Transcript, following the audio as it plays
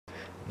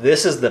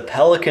This is the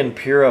Pelikan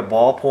Pura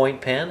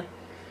Ballpoint pen.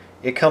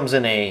 It comes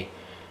in a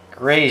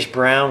grayish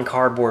brown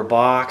cardboard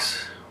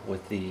box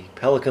with the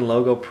Pelikan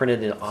logo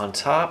printed on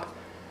top.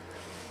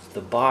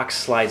 The box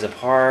slides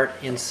apart.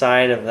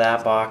 Inside of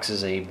that box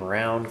is a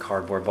brown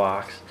cardboard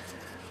box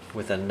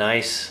with a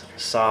nice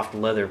soft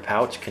leather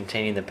pouch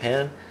containing the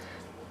pen.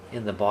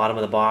 In the bottom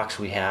of the box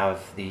we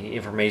have the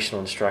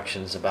informational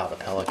instructions about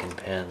the Pelikan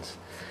pens.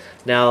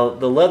 Now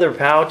the leather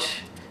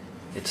pouch,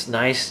 it's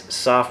nice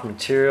soft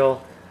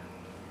material.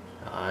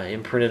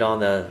 Imprinted on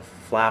the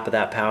flap of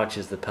that pouch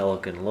is the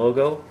Pelikan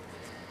logo,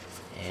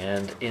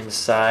 and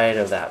inside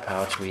of that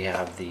pouch we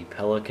have the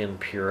Pelikan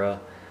Pura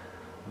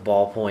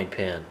Ballpoint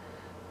pen.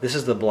 This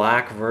is the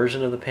black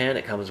version of the pen.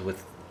 It comes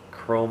with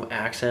chrome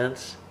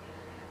accents.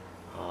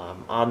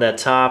 On the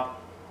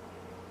top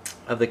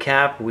of the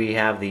cap we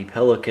have the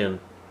Pelikan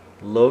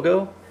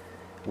logo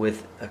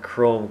with a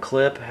chrome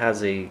clip.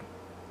 Has a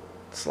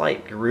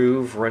slight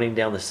groove running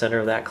down the center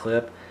of that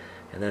clip,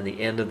 and then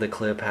the end of the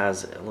clip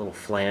has a little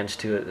flange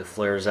to it that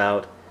flares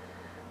out,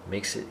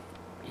 makes it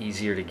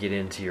easier to get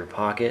into your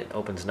pocket.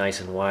 Opens nice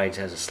and wide,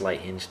 has a slight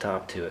hinge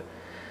top to it.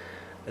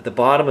 At the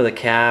bottom of the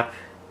cap,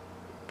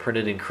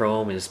 printed in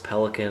chrome, is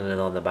Pelikan,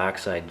 and on the back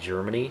side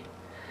Germany.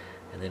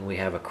 And then we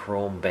have a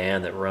chrome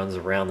band that runs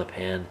around the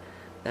pen.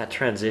 That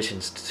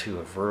transitions to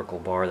a vertical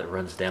bar that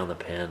runs down the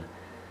pen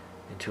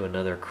into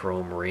another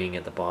chrome ring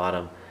at the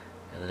bottom,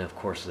 and then of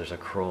course there's a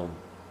chrome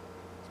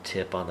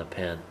tip on the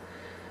pen.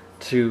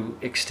 To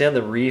extend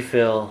the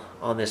refill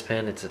on this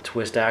pen, it's a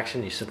twist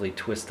action. You simply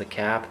twist the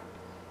cap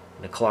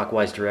in a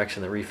clockwise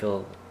direction. The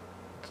refill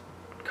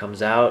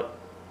comes out.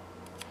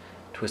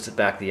 Twist it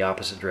back the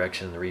opposite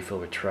direction and the refill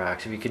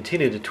retracts. If you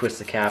continue to twist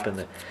the cap in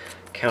the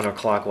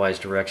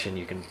counterclockwise direction,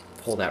 you can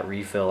pull that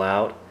refill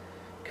out.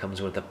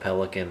 Comes with a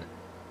Pelikan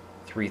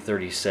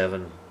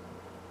 337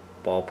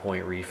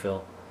 ballpoint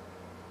refill.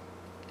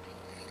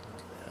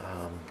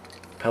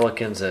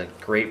 Pelikan's a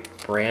great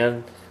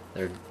brand.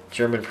 They're a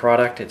German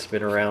product. It's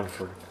been around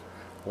for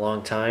a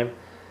long time.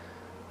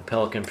 The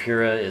Pelikan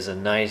Pura is a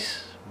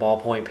nice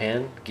ballpoint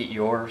pen. Get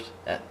yours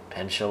at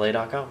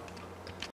penchalet.com.